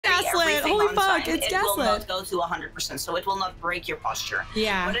the fuck? time, It's it will gaslit. not go to 100%, so it will not break your posture.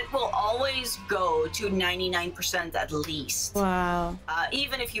 Yeah. But it will always go to 99% at least. Wow.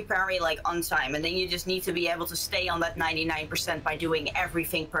 Even if you parry like on time, and then you just need to be able to stay on that 99% by doing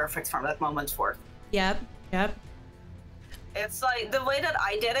everything perfect from that moment forth. Yep. Yep. It's like the way that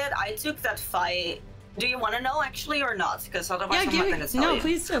I did it, I took that fight. Do you want to know actually or not? Because otherwise I'm not going to tell you. No,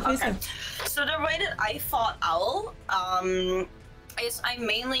 please do. Please do. So the way that I fought Owl, is I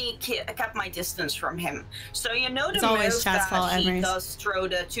mainly kept my distance from him. So you know the move that he does throw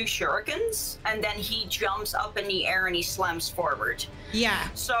the 2 shurikens, and then he jumps up in the air and he slams forward. Yeah.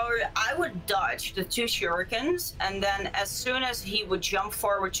 So I would dodge the 2 shurikens, and then as soon as he would jump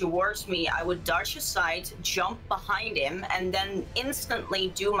forward towards me, I would dodge aside, jump behind him, and then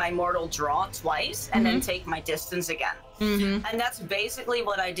instantly do my mortal draw twice, and then take my distance again. And that's basically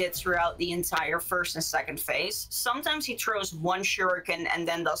what I did throughout the entire first and second phase. Sometimes he throws 1 shuriken and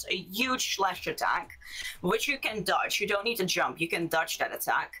then does a huge slash attack, which you can dodge. You don't need to jump. You can dodge that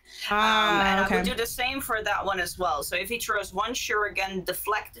attack. And I would do the same for that one as well. So if he throws 1 shuriken,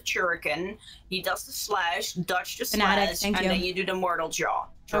 deflect the shuriken, he does the slash, dodge the slash, and then you do the mortal draw.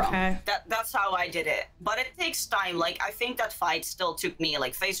 Okay. That's how I did it. But it takes time. Like, I think that fight still took me,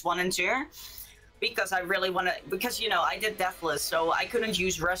 like, phase 1 and 2. Because I really want to, because, you know, I did Deathless, so I couldn't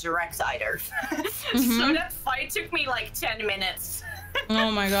use Resurrect either. So that fight took me like 10 minutes.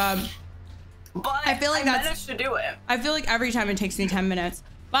 Oh my god. But I feel like I managed to do it. I feel like every time it takes me 10 minutes.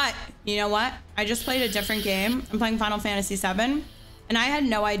 But you know what? I just played a different game. I'm playing Final Fantasy VII, and I had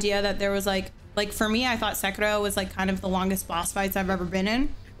no idea that there was like for me, I thought Sekiro was like kind of the longest boss fights I've ever been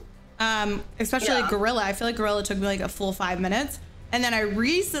in. Especially like Gorilla. I feel like Gorilla took me like a full 5 minutes. And then I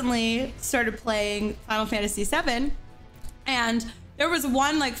recently started playing Final Fantasy VII, and there was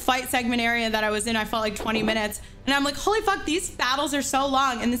one like fight segment area that I was in. I felt like 20 minutes, and I'm like, holy fuck, these battles are so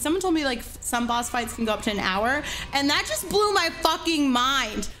long. And then someone told me like some boss fights can go up to an hour, and that just blew my fucking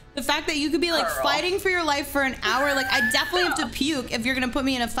mind. The fact that you could be like fighting for your life for an hour, like I definitely have to puke if you're gonna put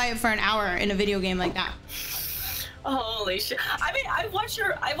me in a fight for an hour in a video game like that. Holy shit. I mean, I watched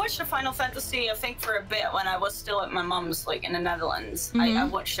the Final Fantasy, I think, for a bit when I was still at my mom's, like, in the Netherlands. I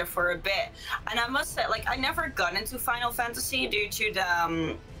watched it for a bit. And I must say, like, I never got into Final Fantasy due to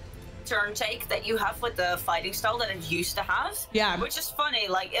the turn take that you have with the fighting style that it used to have. Yeah. Which is funny.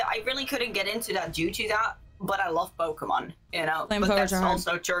 Like, I really couldn't get into that due to that. But I love Pokemon, you know? But that's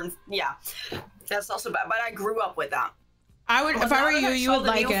also turn... Yeah. That's also bad. But I grew up with that. I would... If I were you, you would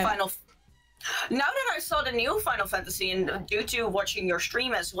like it. Now that I saw the new Final Fantasy, and due to watching your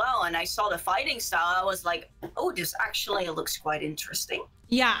stream as well, and I saw the fighting style, I was like, oh, this actually looks quite interesting.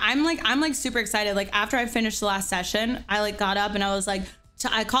 Yeah, I'm like super excited. Like after I finished the last session, I like got up and I was like,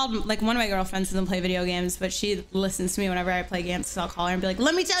 I called like one of my girlfriends doesn't play video games, but she listens to me whenever I play games, so I'll call her and be like,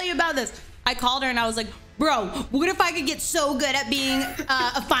 let me tell you about this. I called her and I was like, bro, what if I could get so good at being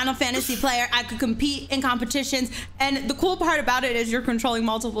a Final Fantasy player, I could compete in competitions? And the cool part about it is you're controlling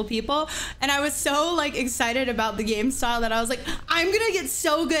multiple people. And I was so like excited about the game style that I was like, I'm gonna get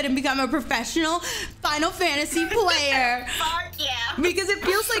so good and become a professional Final Fantasy player. Fuck yeah. Because it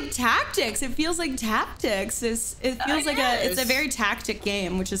feels like tactics. It feels like tactics. It feels like it's a very tactic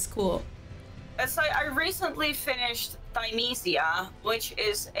game, which is cool. It's like I recently finished Thymesia, which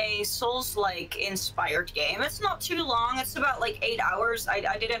is a Souls-like inspired game. It's not too long. It's about like 8 hours.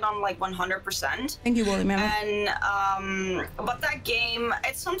 I did it on like 100%. Thank you, Willie, man. And but that game,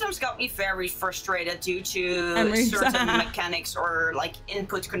 it sometimes got me very frustrated due to certain mechanics or like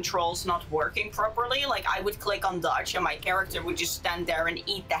input controls not working properly. Like I would click on dodge and my character would just stand there and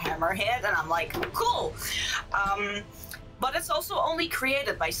eat the hammerhead, and I'm like, cool. But it's also only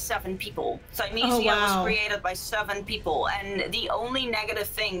created by 7 people. Thymesia was created by 7 people, and the only negative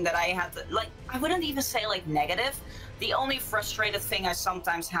thing that I had to, like, I wouldn't even say like negative. The only frustrated thing I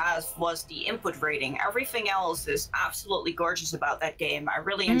sometimes have was the input rating. Everything else is absolutely gorgeous about that game. I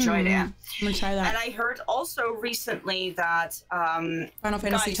really enjoyed it. I'm gonna try that. And I heard also recently that Final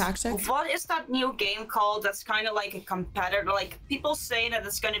Fantasy Tactics. What is that new game called? That's kind of like a competitor. Like people say that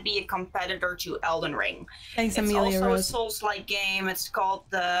it's going to be a competitor to Elden Ring. Thanks, it's Amelia also Rose. a Souls-like game. It's called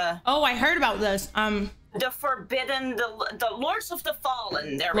the. Oh, I heard about this. The Forbidden, the Lords of the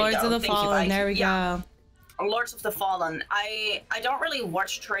Fallen. There we go. Lords of the Fallen. There we go. Lords of the Fallen. I don't really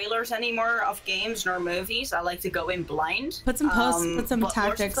watch trailers anymore of games nor movies. I like to go in blind. Put some posts, put some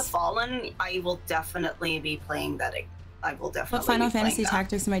tactics. Lords of the Fallen, I will definitely be playing that. I will definitely put Final Fantasy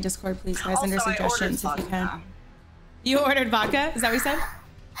Tactics in my Discord, please, guys, under suggestions if you can. You ordered vodka? Is that what you said?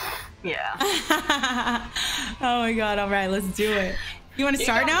 Yeah. Oh my god, all right, let's do it. You want to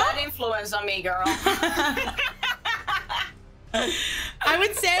start now? You got bad influence on me, girl. I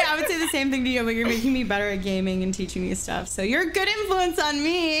would say the same thing to you, but you're making me better at gaming and teaching me stuff. So you're a good influence on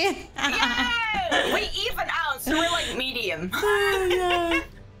me. Yay! We even out, so we're like medium.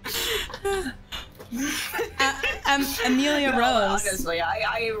 Amelia Rose. Honestly,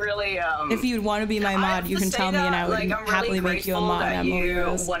 I really if you'd want to be my mod, you can tell me, and I would happily make you a mod. That you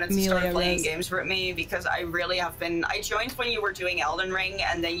Rose. wanted to start playing games with me, because I really have been. I joined when you were doing Elden Ring,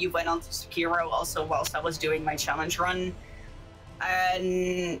 and then you went on to Sekiro also whilst I was doing my challenge run,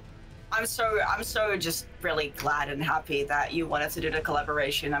 and I'm so just really glad and happy that you wanted to do the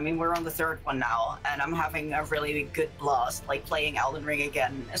collaboration. I mean, we're on the 3rd one now, and I'm having a really good blast, like playing Elden Ring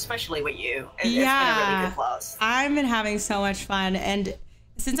again, especially with you. It's been a really good blast. I've been having so much fun, and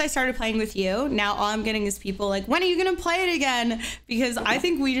since I started playing with you, now all I'm getting is people like, when are you gonna play it again? Because I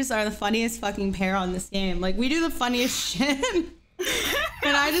think we just are the funniest fucking pair on this game. Like, we do the funniest shit.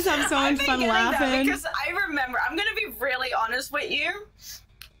 And I just have so much fun laughing. Because I remember, I'm gonna be really honest with you.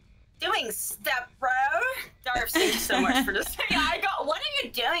 Doing step bro. Darf, thank you so much for this. What are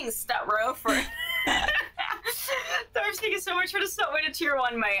you doing, step bro? For Darf, thank you so much for the sub with a tier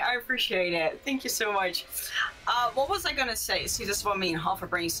 1, mate. I appreciate it. Thank you so much. What was I gonna say? See, this is what I mean. Half a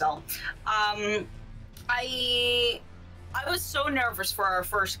brain cell. I was so nervous for our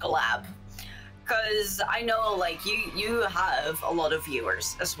first collab, because I know, like, you have a lot of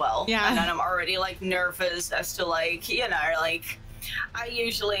viewers as well. Yeah. And I'm already like nervous as to, like, you know, like, I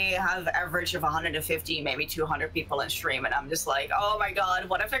usually have average of 150, maybe 200 people in stream, and I'm just like, oh my god,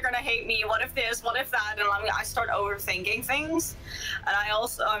 what if they're gonna hate me? What if this? What if that? And I start overthinking things. And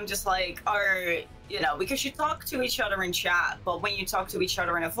I'm just like, you know, because you talk to each other in chat, but when you talk to each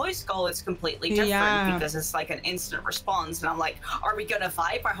other in a voice call, it's completely different, because it's like an instant response. And I'm like, are we gonna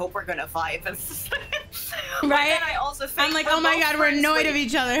vibe? I hope we're gonna vibe. Right? I also think I'm like, oh my god, we're annoyed of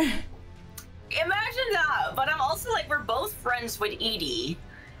each other. Imagine that, but I'm also like, we're both friends with Edie.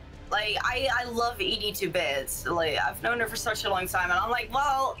 Like, I love Edie to bits. Like, I've known her for such a long time, and I'm like,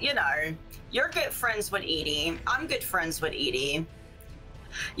 well, you know, you're good friends with Edie. I'm good friends with Edie.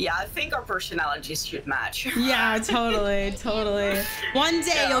 Yeah, I think our personalities should match. Yeah, totally. One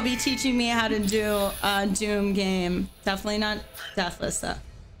day you'll be teaching me how to do a Doom game. Definitely not Deathless, though.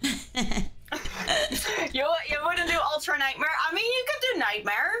 You wouldn't do Ultra Nightmare? I mean, you could do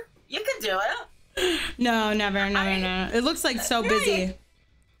Nightmare. You could do it. No, never. It looks like so busy.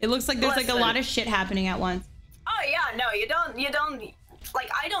 It looks like there's like a lot of shit happening at once. Oh yeah, no, you don't, like,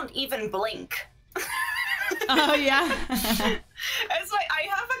 I don't even blink. Oh yeah. It's like, I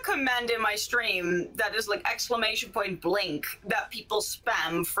have a command in my stream that is like !blink that people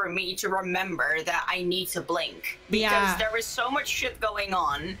spam for me to remember that I need to blink. Because there is so much shit going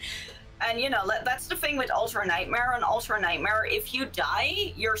on. And, you know, that's the thing with Ultra Nightmare. On Ultra Nightmare, if you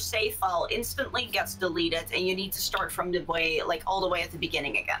die, your save file instantly gets deleted, and you need to start from the way, like, all the way at the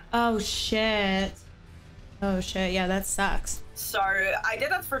beginning again. Oh, shit. Yeah, that sucks. So, I did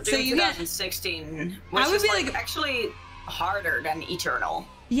that for Doom 2016, which is, like, actually harder than Eternal.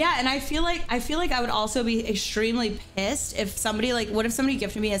 Yeah, and I feel like I would also be extremely pissed if somebody, like, what if somebody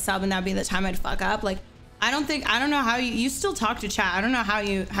gifted me a sub and that'd be the time I'd fuck up? Like, I don't know how you still talk to chat. I don't know how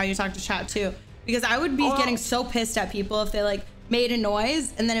you talk to chat too, because I would be getting so pissed at people if they like made a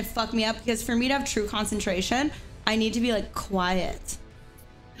noise and then it fucked me up, because for me to have true concentration, I need to be like quiet,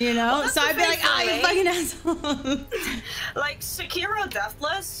 you know? So I'd be like, oh, you fucking asshole. Like Sekiro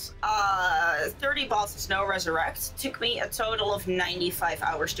Deathless, 30 bosses no resurrect took me a total of 95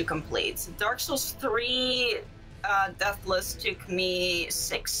 hours to complete. Dark Souls 3 Deathless took me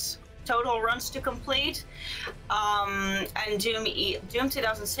 6 total runs to complete, and Doom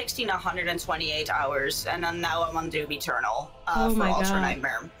 2016 128 hours, and then now I'm on Doom Eternal for Ultra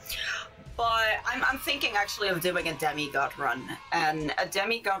Nightmare. But I'm thinking actually of doing a demigod run, and a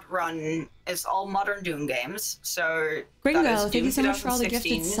demigod run is all modern Doom games. So Gringo, thank you so much for all the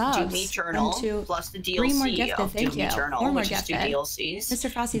gifted subs. Doom Eternal plus the DLC of Doom Eternal, which is 2 DLCs.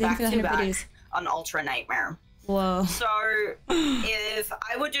 Mr. Frosty, thank you for the 100 videos. On Ultra Nightmare. Whoa. So if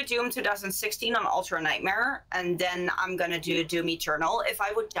I would do Doom 2016 on Ultra Nightmare, and then I'm gonna do Doom Eternal, if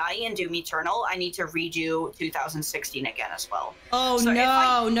I would die in Doom Eternal, I need to redo 2016 again as well. Oh, so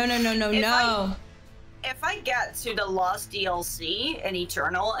no. If I get to the last DLC in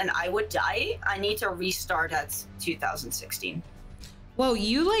Eternal and I would die, I need to restart at 2016. Whoa, are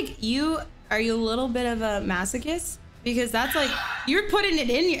you a little bit of a masochist? Because that's like, you're putting it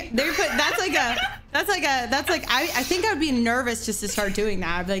in here. I think I would be nervous just to start doing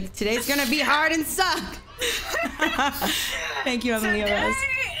that. I'd be like, today's gonna be hard and suck. Thank you, Emily. Today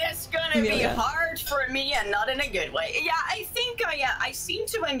it's gonna be hard for me, and not in a good way. Yeah, I think I seem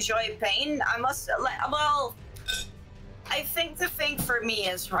to enjoy pain. I must, well, I think the thing for me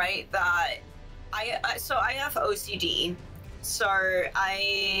is, right, that so I have OCD. So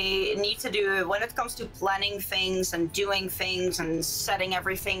I need to do, when it comes to planning things and doing things and setting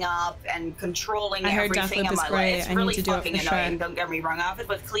everything up and controlling everything in my life, it's really fucking annoying. Don't get me wrong, I have it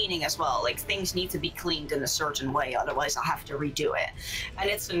with cleaning as well. Like, things need to be cleaned in a certain way, otherwise I have to redo it. And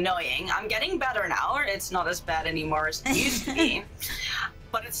it's annoying. I'm getting better now. It's not as bad anymore as it used to be.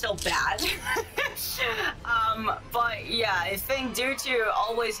 But it's still bad. But yeah, I think due to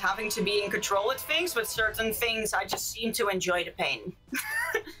always having to be in control with things, with certain things, I just seem to enjoy the pain.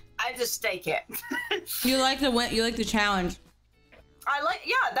 I just take it. You like the challenge.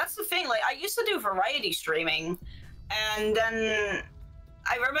 Yeah, that's the thing. Like, I used to do variety streaming, and then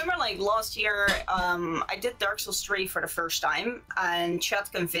I remember, like, last year, I did Dark Souls 3 for the first time, and chat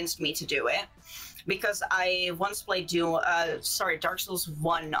convinced me to do it. Because I once played Dark Souls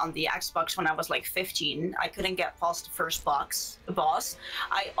 1 on the Xbox when I was like 15. I couldn't get past the first boss.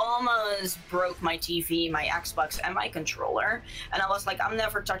 I almost broke my TV, my Xbox, and my controller. And I was like, I'm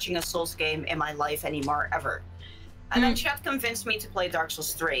never touching a Souls game in my life anymore, ever. And then chat convinced me to play Dark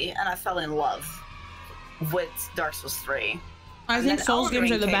Souls 3, and I fell in love with Dark Souls 3. I think Souls games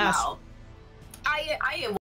are the best. I